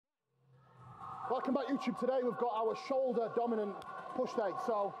Welcome back YouTube. Today we've got our shoulder dominant push day.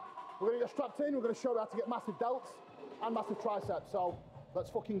 So we're going to get strapped in, we're going to show you how to get massive delts and massive triceps. So let's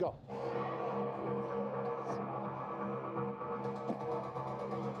fucking go.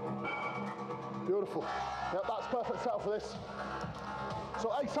 Beautiful. Yep, that's perfect setup for this.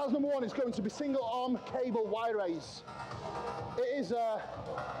 So exercise number one is going to be single arm cable wire raise. It is a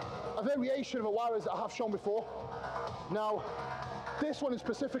variation of a wire raise that I have shown before. Now, this one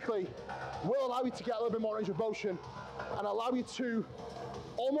specifically will allow you to get a little bit more range of motion and allow you to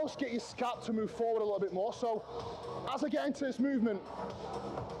almost get your scap to move forward a little bit more. So as I get into this movement,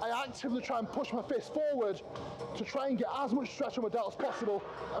 I actively try and push my fist forward to try and get as much stretch on my delt as possible.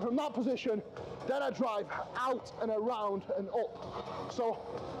 And from that position, then I drive out and around and up. So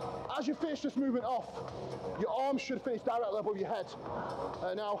as you finish this movement off, your arms should finish directly above your head.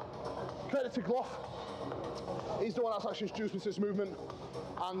 Now, credit to Gloff. He's the one that's actually introduced me to this movement.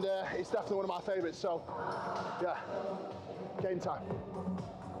 And it's definitely one of my favorites. So yeah, game time.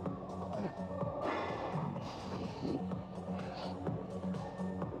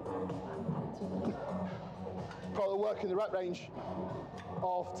 Probably working the rep range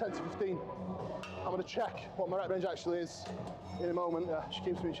of 10 to 15. I'm going to check what my rep range actually is in a moment. Yeah, she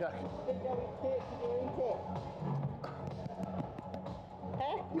keeps me in check.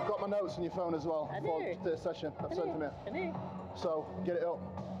 You've got my notes on your phone as well for this session. I've sent them in. So get it up.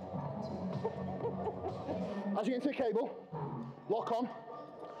 As you get into the cable, lock on,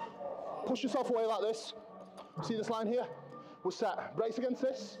 push yourself away like this. See this line here? We're set. Brace against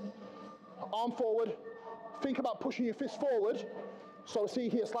this, arm forward. Think about pushing your fist forward. So see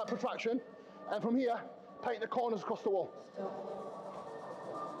here, slight protraction. And from here, paint the corners across the wall.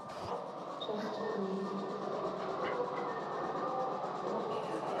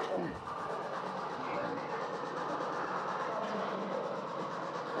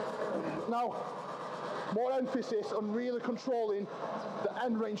 Now, more emphasis on really controlling the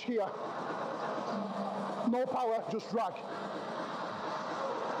end range here. No power, just drag.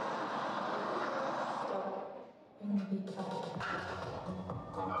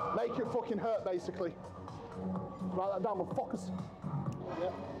 Make it fucking hurt, basically. Write that down, but focus.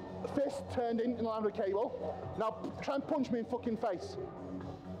 Yeah. Fist turned in line with the cable. Now try and punch me in fucking face.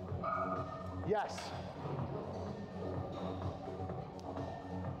 Yes.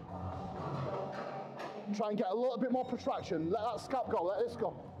 Try and get a little bit more protraction. Let that scap go, let this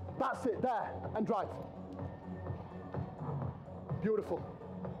go. That's it, there, and drive. Beautiful.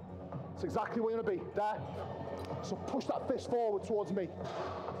 That's exactly where you want to be, there. So push that fist forward towards me.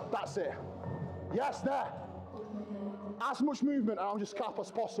 That's it. Yes, there. As much movement around your scap as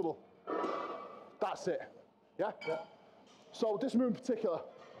possible. That's it. Yeah? Yeah. So this move in particular,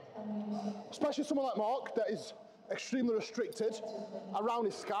 especially someone like Mark that is extremely restricted around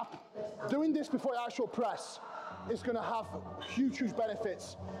his scap, doing this before your actual press is going to have huge, huge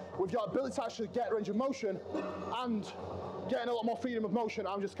benefits with your ability to actually get range of motion and getting a lot more freedom of motion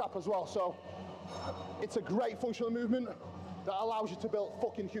around your scap as well. So it's a great functional movement that allows you to build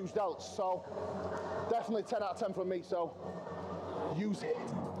fucking huge delts. So definitely 10 out of 10 from me, so use it.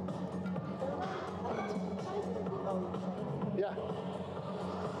 Yeah,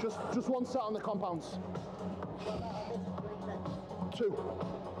 just one set on the compounds. 2.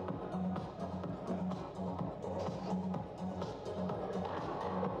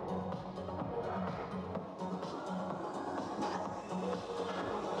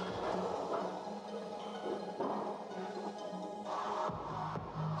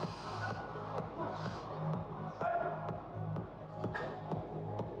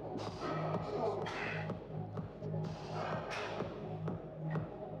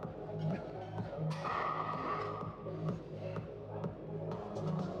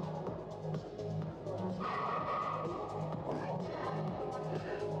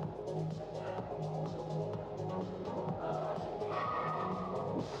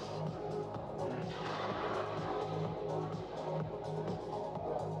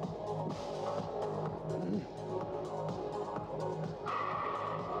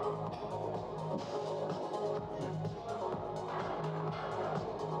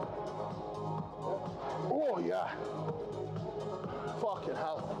 Oh yeah, fucking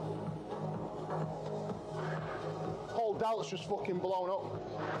hell. Whole delt's just fucking blown up.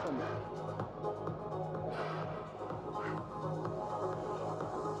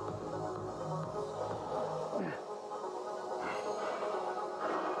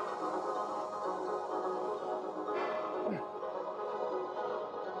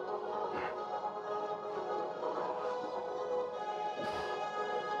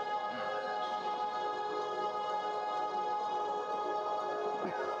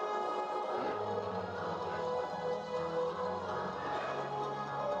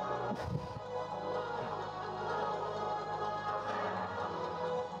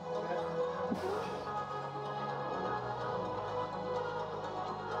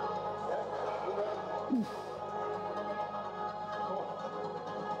 Everyone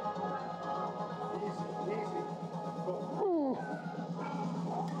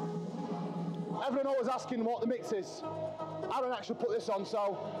always asking what the mix is. I don't actually put this on,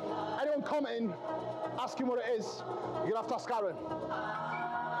 so anyone commenting, asking what it is, you're gonna have to ask Aaron.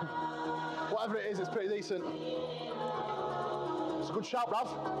 Whatever it is, it's pretty decent. It's a good shout, Rav.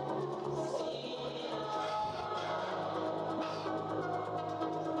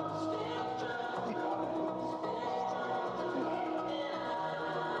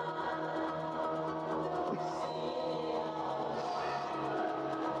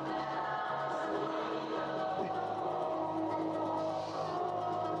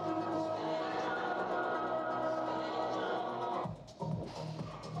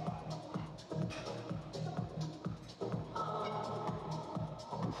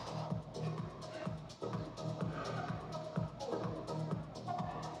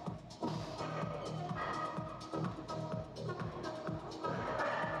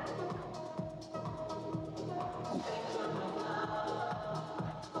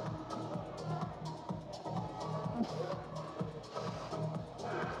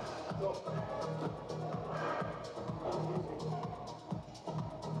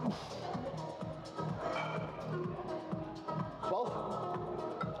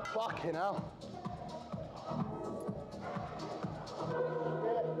 12? Fucking hell.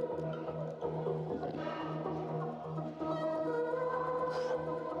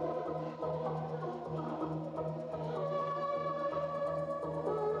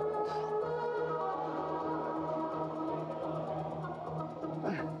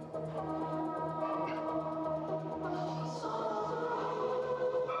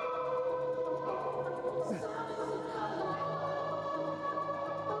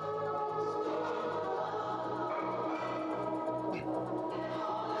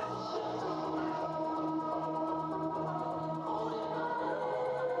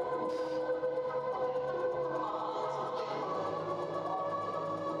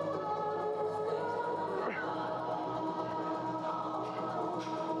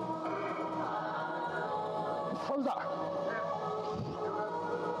 What was that?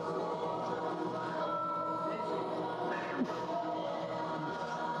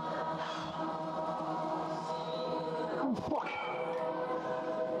 Oh, fuck.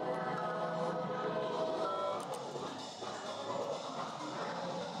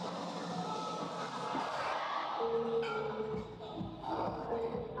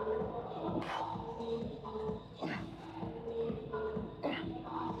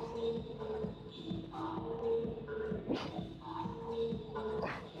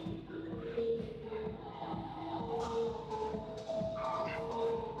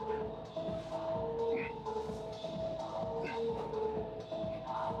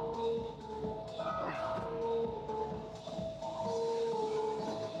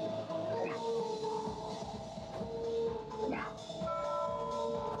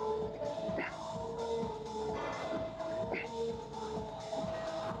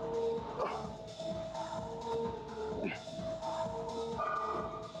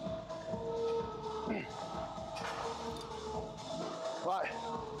 Right,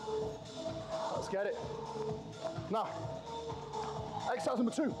 let's get it. Now, exercise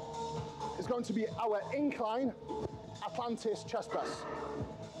number 2 is going to be our incline Atlantis chest press.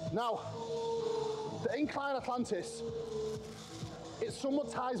 Now, the incline Atlantis, it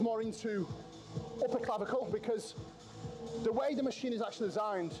somewhat ties more into upper clavicle because the way the machine is actually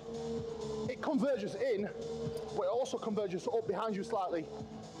designed, it converges in, but it also converges up behind you slightly.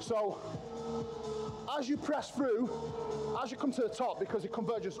 So, as you press through, as you come to the top, because it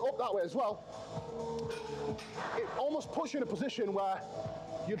converges up that way as well, it almost puts you in a position where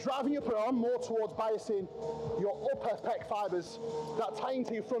you're driving your upper arm more towards biasing your upper pec fibers that tie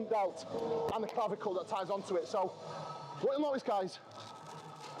into your front delt and the clavicle that ties onto it. So what you'll notice, guys,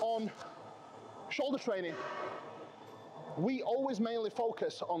 on shoulder training, we always mainly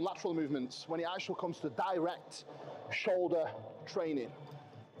focus on lateral movements when it actually comes to direct shoulder training.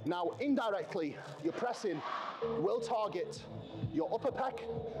 Now, indirectly, your pressing will target your upper pec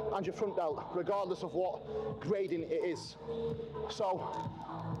and your front delt, regardless of what grading it is. So,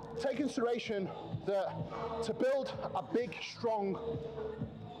 take consideration that to build a big, strong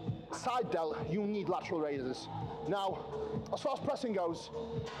side delt, you need lateral raises. Now, as far as pressing goes,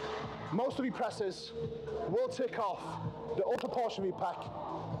 most of your presses will tick off the upper portion of your pec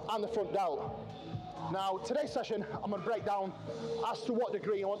and the front delt. Now, today's session, I'm going to break down as to what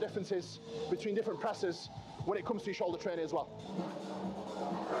degree and what difference is between different presses when it comes to your shoulder training as well.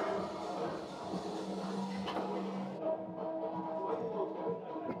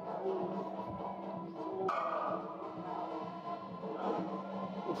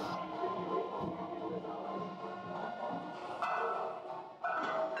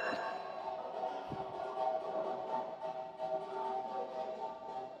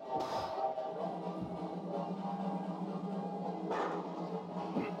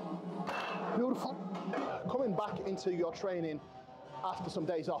 back into your training after some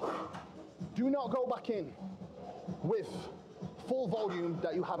days off. Do not go back in with full volume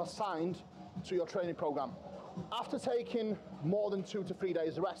that you have assigned to your training program. After taking more than 2 to 3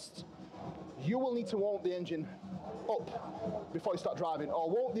 days rest, you will need to warm the engine up before you start driving, or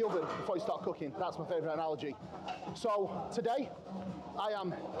warm the oven before you start cooking. That's my favorite analogy. So today, I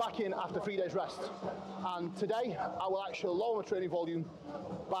am back in after 3 days rest, and today I will actually lower my training volume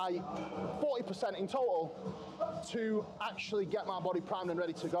by 40% in total to actually get my body primed and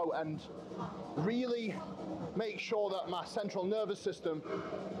ready to go, and really make sure that my central nervous system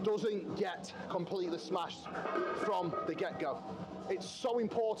doesn't get completely smashed from the get-go. It's so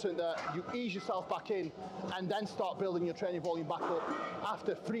important that you ease yourself back in and then start building your training volume back up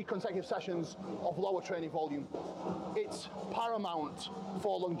after 3 consecutive sessions of lower training volume. It's paramount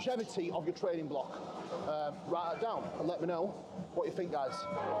for longevity of your training block. Write that down and let me know what you think, guys.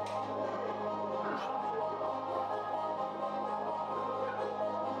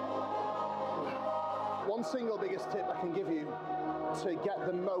 One single biggest tip I can give you to get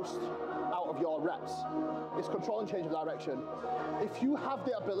the most out of your reps is control and change of direction. If you have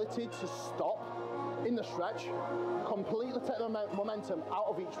the ability to stop in the stretch, completely take the momentum out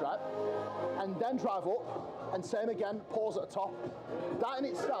of each rep, and then drive up, and same again, pause at the top, that in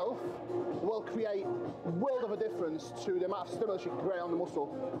itself will create a world of a difference to the amount of stimulus you can create on the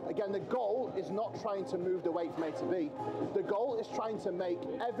muscle. Again, the goal is not trying to move the weight from A to B. The goal is trying to make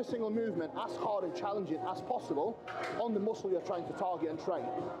every single movement as hard and challenging as possible on the muscle you're trying to target and train.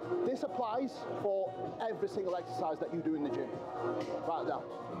 This applies for every single exercise that you do in the gym. Write it down.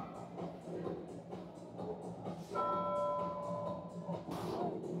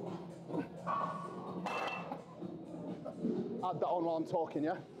 Add that on while I'm talking,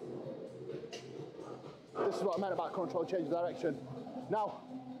 yeah? This is what I meant about control, change of direction. Now,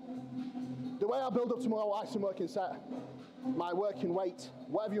 the way I build up to my ice working set, my working weight,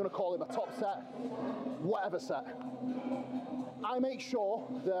 whatever you want to call it, my top set, whatever set, I make sure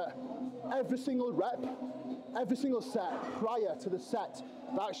that every single rep, every single set prior to the set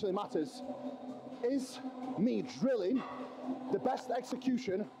that actually matters is me drilling the best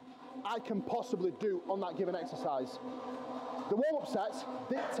execution I can possibly do on that given exercise. The warm-up sets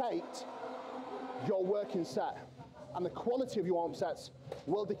dictate your working set, and the quality of your warm-up sets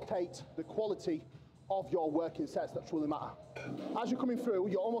will dictate the quality of your working sets that truly matter. As you're coming through,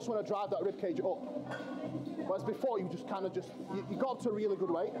 you almost want to drive that ribcage up. Whereas before, you just kind of you got up to a really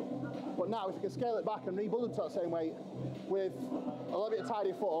good weight, but now if you can scale it back and rebuild it to that same weight with a little bit of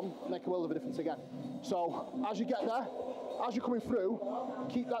tidy form, make a world of a difference again. So as you get there, as you're coming through,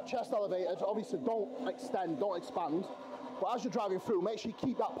 keep that chest elevated. Obviously, don't extend, don't expand. But as you're driving through, make sure you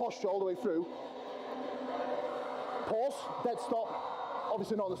keep that posture all the way through. Pause, dead stop.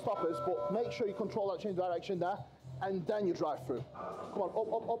 Obviously not the stoppers, but make sure you control that change of direction there, and then you drive through. Come on, up,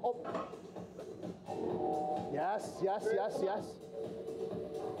 up, up, up. Yes, yes, yes, yes.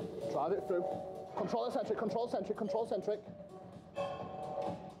 Drive it through. Control eccentric, control eccentric, control eccentric.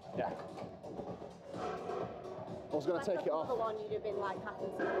 Yeah. I was going to take it off. You'd have been like happy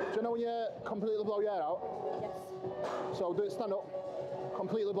to. Do you know when you completely blow your air out? Yes. So do it, stand up,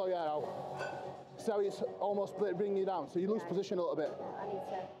 completely blow your air out. So it's almost bringing you down, so you lose position a little bit. I need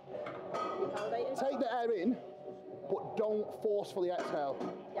to keep elevated. Take the air in, but don't forcefully exhale.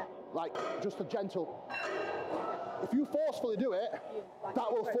 Yeah. Like just a gentle. If you forcefully do it,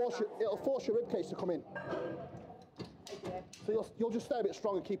 that will it'll force your ribcage to come in. So you'll just stay a bit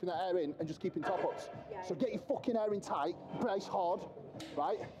stronger keeping that air in and just keeping top ups. Yeah. So get your fucking air in tight, brace hard,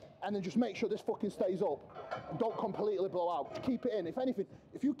 right? And then just make sure this fucking stays up. Don't completely blow out. Keep it in. If anything,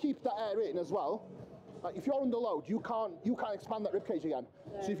 if you keep that air in as well, like if you're under load, you can't expand that ribcage again.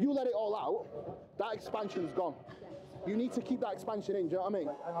 Yeah. So if you let it all out, that expansion's gone. Yeah. You need to keep that expansion in, do you know what I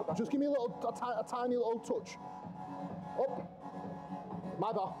mean? Just give me a tiny little touch. Up.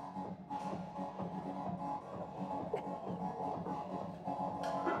 My bar.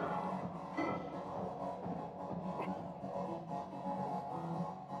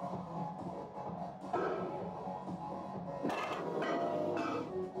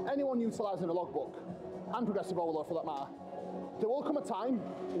 Anyone utilising a logbook, and progressive overload for that matter, there will come a time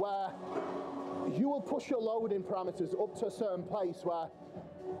where you will push your loading parameters up to a certain place where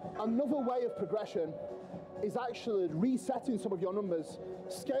another way of progression is actually resetting some of your numbers,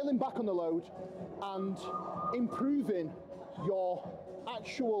 scaling back on the load, and improving your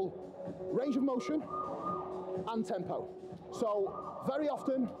actual range of motion and tempo. So very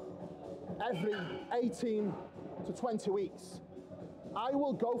often, every 18 to 20 weeks, I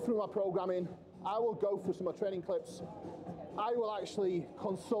will go through my programming, I will go through some of my training clips, I will actually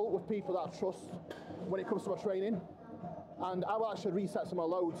consult with people that I trust, when it comes to my training, and I will actually reset some of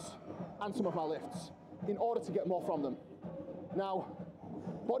my loads and some of my lifts in order to get more from them. Now,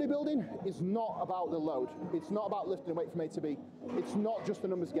 bodybuilding is not about the load. It's not about lifting weight from A to B. It's not just a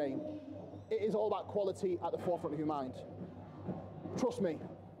numbers game. It is all about quality at the forefront of your mind. Trust me,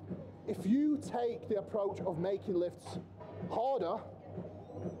 if you take the approach of making lifts harder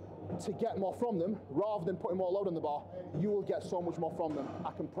to get more from them, rather than putting more load on the bar, you will get so much more from them.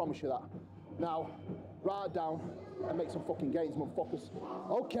 I can promise you that. Now, write it down and make some fucking gains, motherfuckers.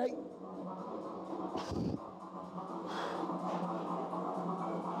 Okay.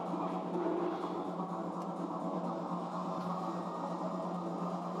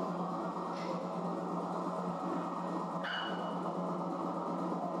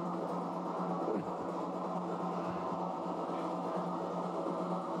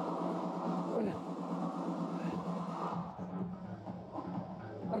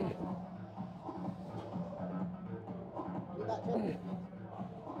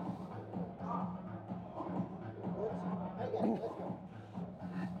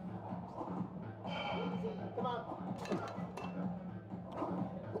 Come on.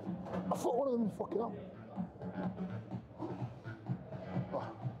 I thought one of them was fucking up. Oh.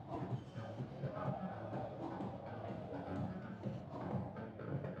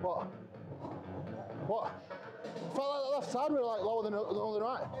 What? What? I felt like the left side were like lower than the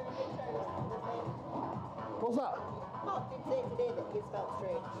right. What's that? Mark did say today that his felt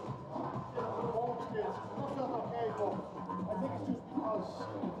strange. I think it's just because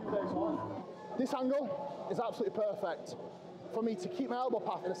a few days on. This angle is absolutely perfect for me to keep my elbow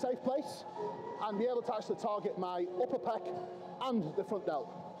path in a safe place and be able to actually target my upper pec and the front delt,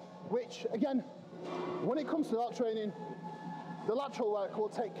 which again, when it comes to delt training, the lateral work will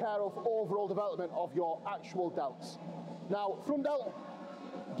take care of overall development of your actual delts. Now, front delt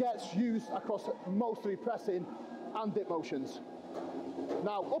gets used across most of the pressing and dip motions.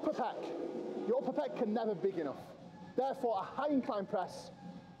 Now, upper pec, your upper pec can never be big enough. Therefore, a high incline press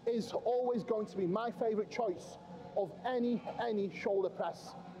is always going to be my favorite choice of any shoulder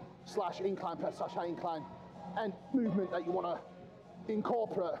press slash incline press slash high incline and movement that you want to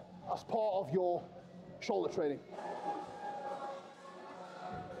incorporate as part of your shoulder training.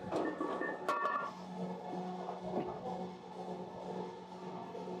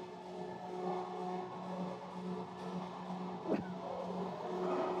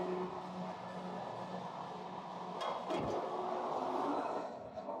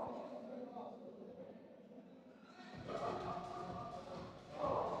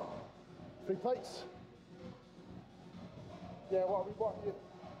 Three plates. Yeah, what you,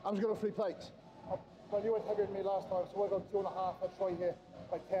 I'm just going to 3 plates. well, you went heavier than me last time, so I got 2.5. I'll try here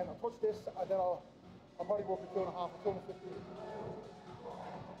by 10. I'll touch this, and then I'll probably go for 2.5, 250.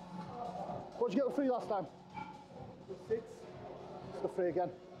 What did you get with 3 last time? 6. Just the 3 again.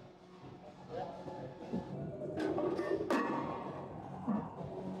 Yeah.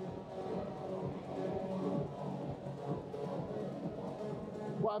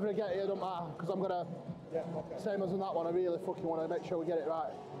 Whatever I get here, don't matter, because I'm going to, same as on that one, I really fucking want to make sure we get it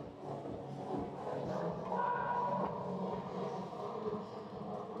right.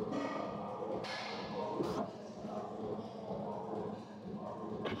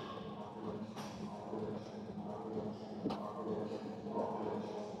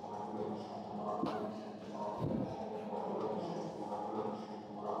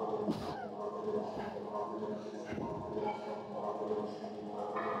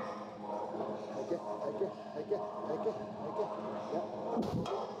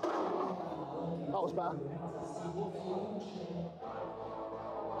 That was better.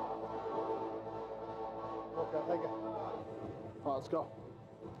 Okay, thank you. Right, let's go.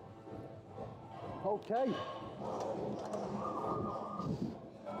 Okay.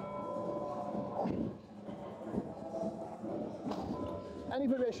 Any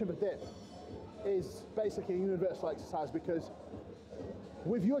variation of a dip is basically a universal exercise because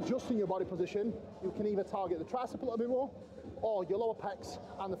with you adjusting your body position, you can either target the tricep a little bit more or your lower pecs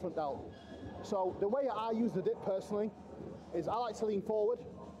and the front delt. So the way I use the dip personally is I like to lean forward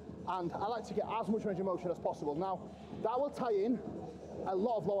and I like to get as much range of motion as possible. Now, that will tie in a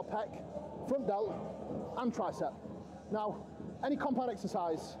lot of lower pec, front delt, and tricep. Now, any compound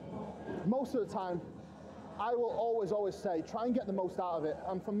exercise, most of the time, I will always say, try and get the most out of it.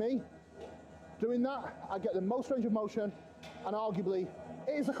 And for me, doing that, I get the most range of motion, and arguably,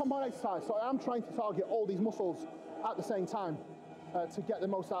 it is a compound exercise. So I am trying to target all these muscles at the same time to get the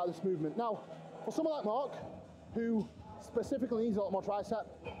most out of this movement. Now, for someone like Mark, who specifically needs a lot more tricep,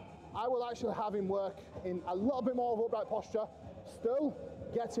 I will actually have him work in a little bit more of upright posture, still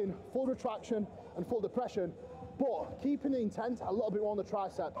getting full retraction and full depression, but keeping the intent a little bit more on the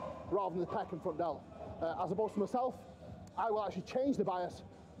tricep rather than the pec and front delt. As opposed to myself, I will actually change the bias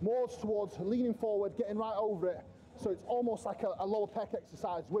more towards leaning forward, getting right over it, so it's almost like a lower pec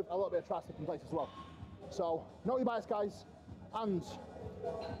exercise with a little bit of tricep in place as well. So know your bias, guys, and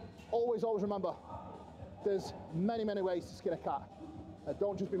always remember, there's many ways to skin a cat.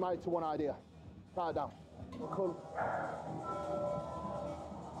 Don't just be married to one idea. Write it down. Cool.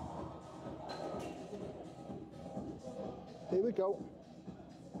 Here we go.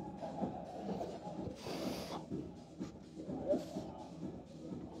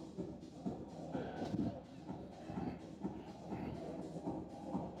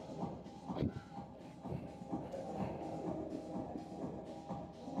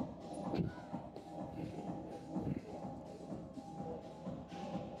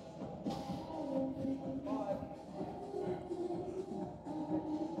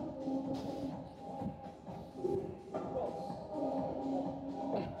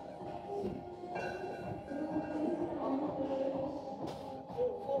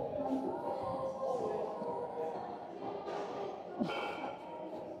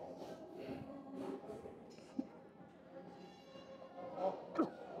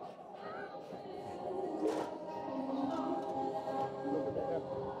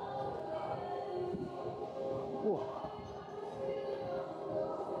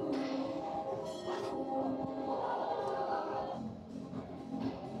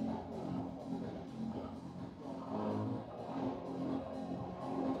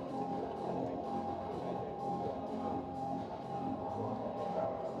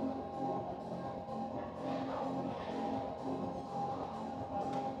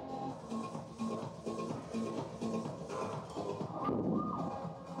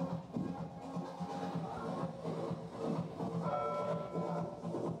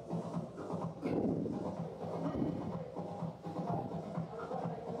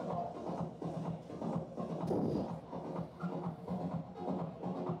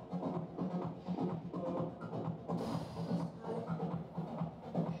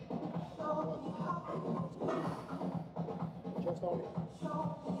 Chest only.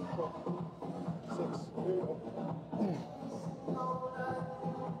 6. Here we go. 7.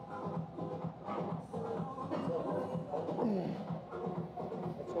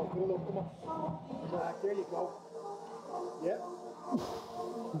 Exhale, feel a little, come on. Back, there you go. Yeah.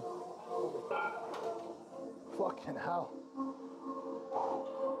 Fucking hell.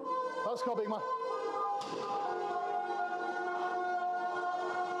 Let's go, big man.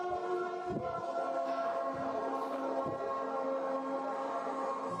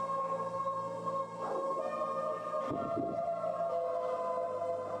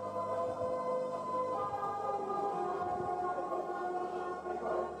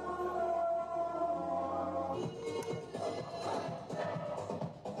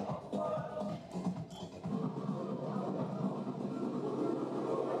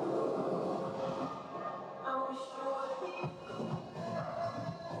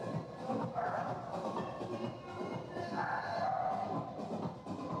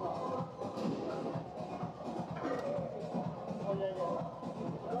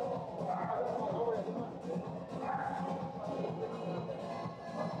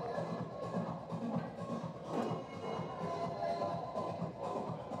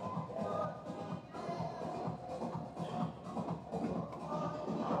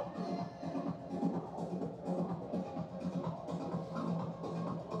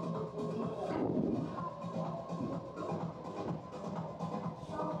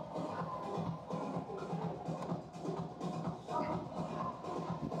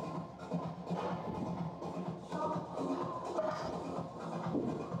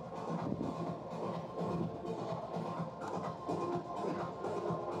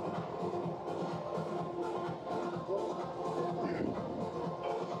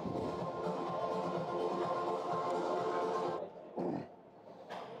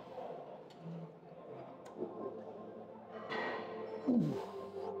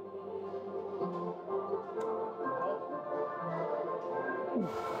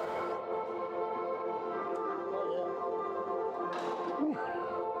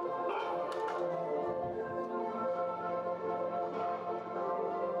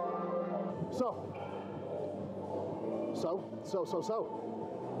 So.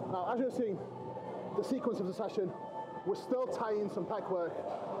 Now, as you've seen, the sequence of the session, we're still tying some pec work,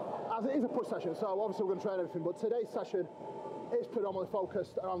 as it is a push session, so obviously we're going to train everything, but today's session is predominantly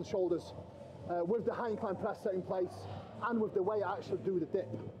focused around the shoulders, with the high incline press set in place, and with the way I actually do the dip.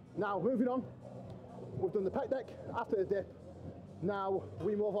 Now, moving on, we've done the pec deck. After the dip, Now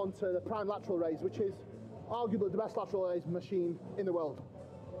we move on to the prime lateral raise, which is arguably the best lateral raise machine in the world.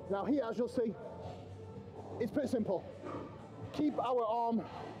 Now here, as you'll see, it's pretty simple. Keep our arm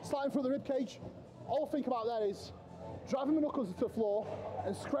sliding through the rib cage. All think about that is driving my knuckles to the floor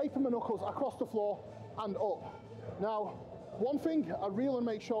and scraping my knuckles across the floor and up. Now, one thing I really want to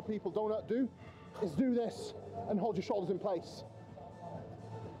make sure people don't do is do this and hold your shoulders in place.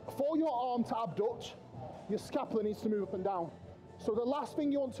 For your arm to abduct, your scapula needs to move up and down. So the last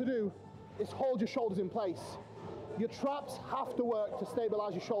thing you want to do is hold your shoulders in place. Your traps have to work to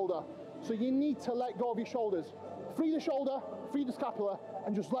stabilize your shoulder. So you need to let go of your shoulders. Free the shoulder, free the scapula,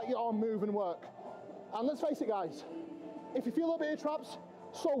 and just let your arm move and work. And let's face it, guys, if you feel a little bit of your traps,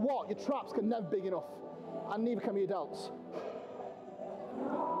 so what? Your traps can never be big enough, and neither can your delts.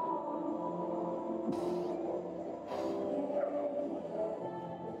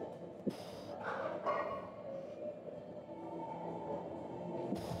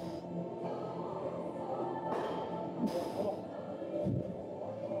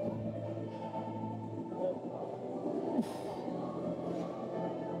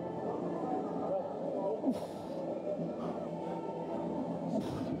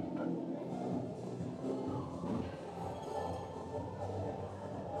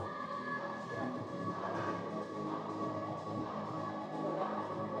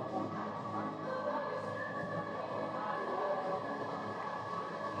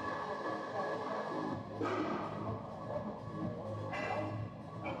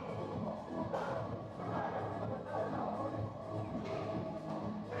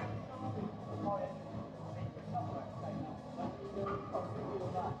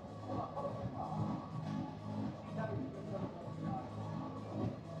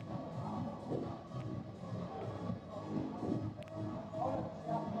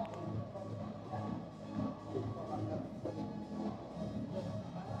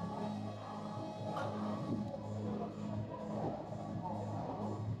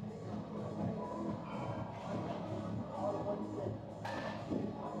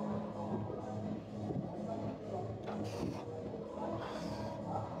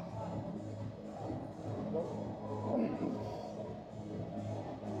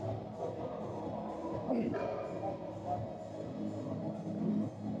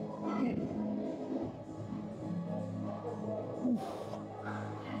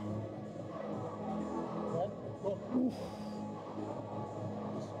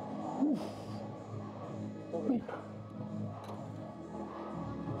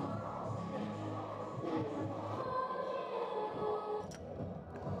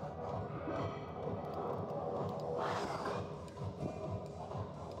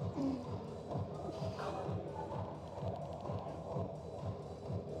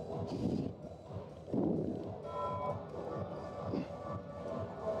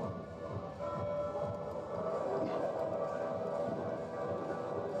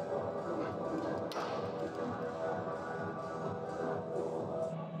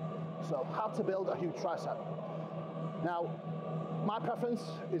 So how to build a huge tricep. Now, my preference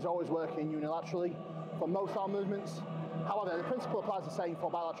is always working unilaterally for most arm movements. However, the principle applies the same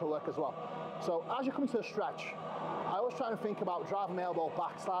for bilateral work as well. So as you come into the stretch, I always try and think about driving my elbow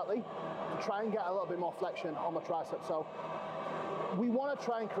back slightly to try and get a little bit more flexion on my tricep. So we want to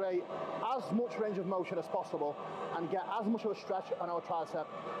try and create as much range of motion as possible and get as much of a stretch on our tricep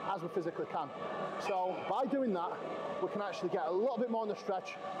as we physically can. So by doing that, we can actually get a little bit more in the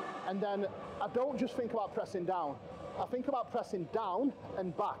stretch. And then I don't just think about pressing down. I think about pressing down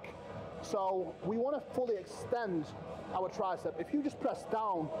and back. So we want to fully extend our tricep. If you just press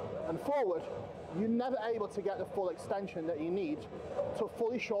down and forward, you're never able to get the full extension that you need to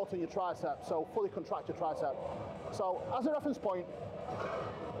fully shorten your tricep, so fully contract your tricep. So as a reference point,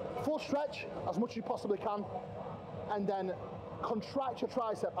 full stretch as much as you possibly can, and then contract your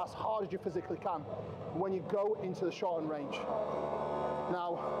tricep as hard as you physically can when you go into the shortened range.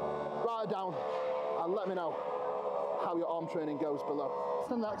 Now, write it down and let me know how your arm training goes below.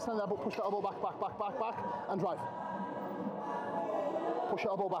 Stand there, but push the elbow back, and drive. Push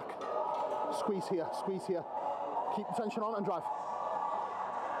your elbow back. Squeeze here. Keep the tension on and drive.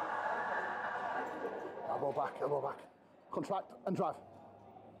 Elbow back. Contract and drive.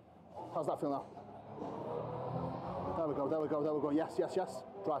 How's that feel now? There we go. Yes.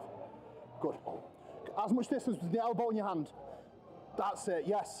 Drive. Good. As much distance between the elbow and your hand. That's it,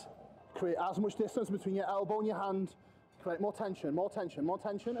 yes. Create as much distance between your elbow and your hand. Create more tension,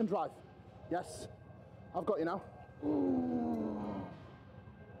 and drive. Yes. I've got you now.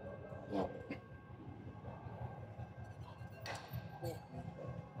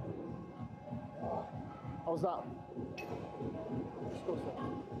 How's that?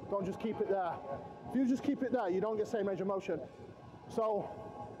 Don't just keep it there. If you just keep it there, you don't get same range of motion. So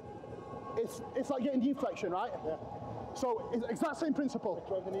it's like getting knee flexion, right? Yeah. So it's exact same principle.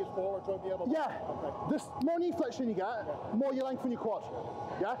 Drive the knees forward, drive the elbow back. Yeah. Okay. This more knee flexion you get, more you lengthen your quad.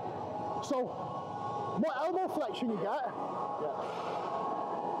 Yeah. So more elbow flexion you get. Yeah.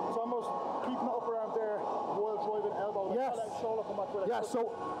 So almost keeping the upper arm there while driving elbow. Like Yes. let shoulder come back with Yeah.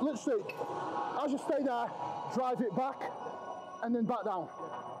 So literally, as you stay there, drive it back, and then back down.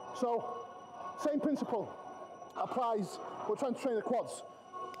 So same principle applies. We're trying to train the quads.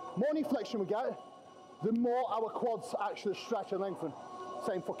 More knee flexion we get, the more our quads actually stretch and lengthen.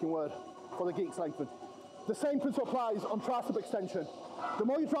 Same fucking word for the geeks, lengthen. The same principle applies on tricep extension. The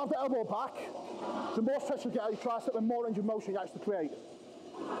more you drive the elbow back, the more stretch you get out of your tricep and more range of motion you actually create.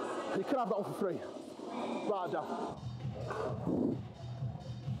 You can have that one for free. Right down.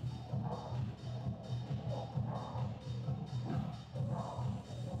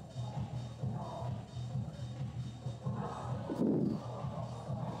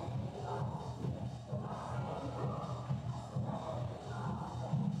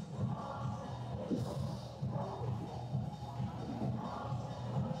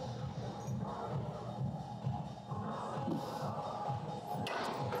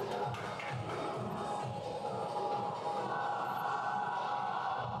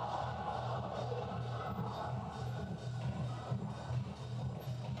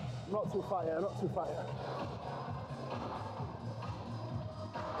 Not too fat yet, not too fat yet.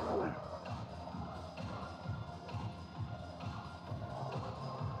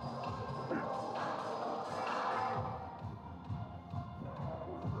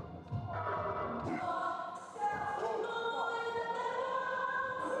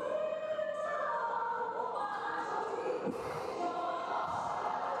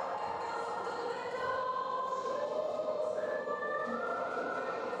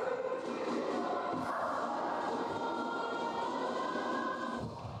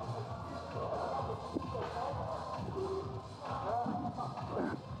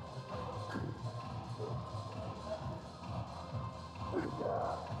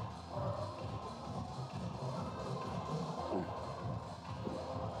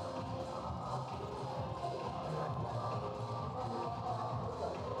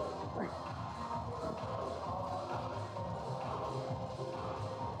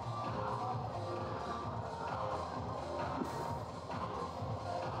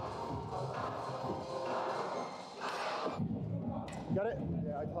 Got it?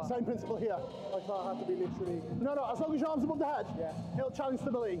 Yeah, I can't. Same principle here. I can't have to be literally. No, as long as your arms above the head, Yeah. it'll challenge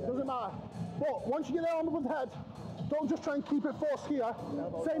stability, doesn't matter. But once you get the arm above the head, don't just try and keep it forced here.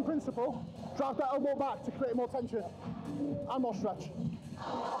 Same principle, drive that elbow back to create more tension and more stretch.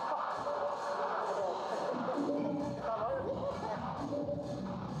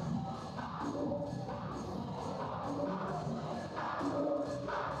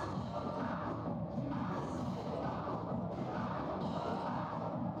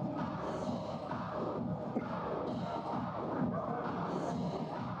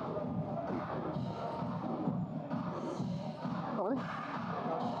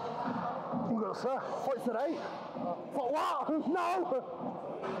 You go, sir. Fight today. For what? No!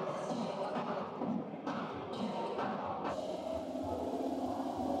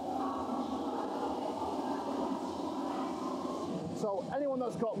 So anyone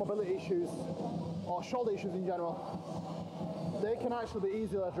that's got mobility issues or shoulder issues in general, they can actually be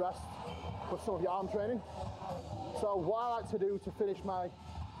easily addressed with some of your arm training. So what I like to do to finish my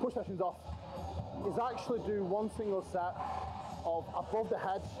push sessions off is actually do one single set of above the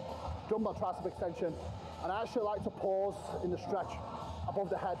head dumbbell tricep extension, and I actually like to pause in the stretch above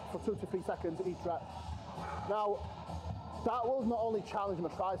the head for 2 to 3 seconds each rep. Now that will not only challenge my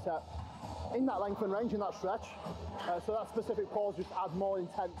tricep in that length and range in that stretch, so that specific pause just adds more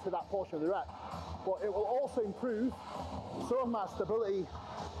intent to that portion of the rep, but it will also improve some of my stability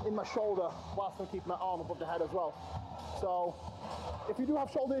in my shoulder whilst I'm keeping my arm above the head as well. So if you do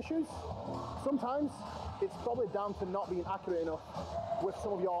have shoulder issues, sometimes it's probably down to not being accurate enough with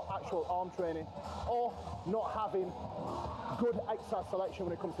some of your actual arm training, or not having good exercise selection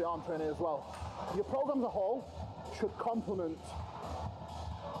when it comes to arm training as well. Your program as a whole should complement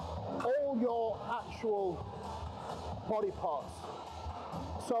all your actual body parts,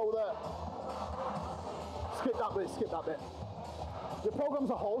 so that, skip that bit. Your program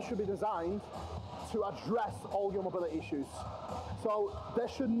as a whole should be designed to address all your mobility issues. So there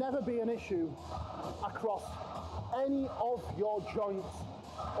should never be an issue across any of your joints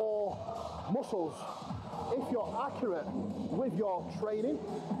or muscles if you're accurate with your training,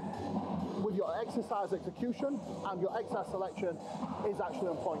 with your exercise execution and your exercise selection is actually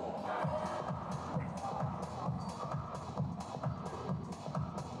on point.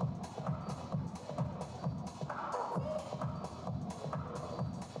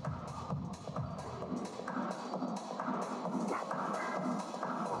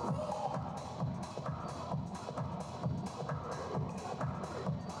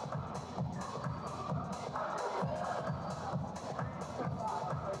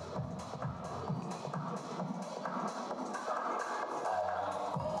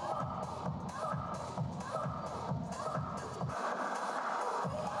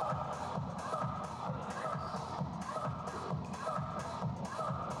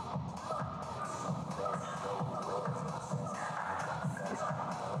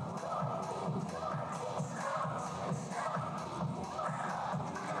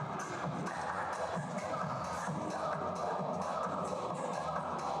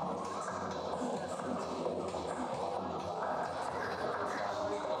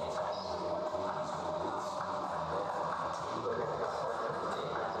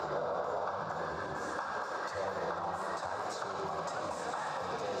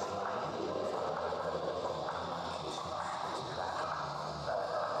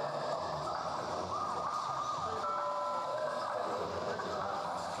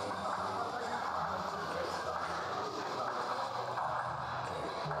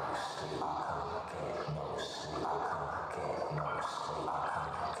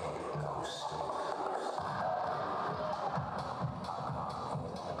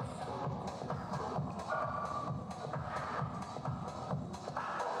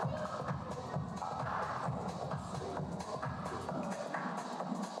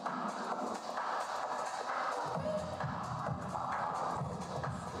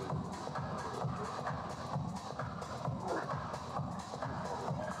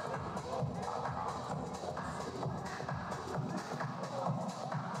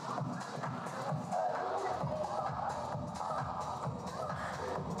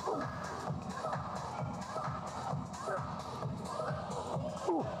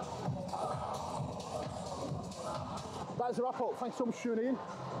 That is a wrap up. Thanks so much for tuning in.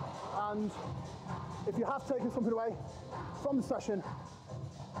 And if you have taken something away from the session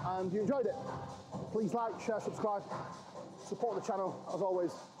and you enjoyed it, please like, share, subscribe, support the channel as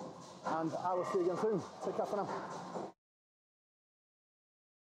always, and I will see you again soon. Take care for now.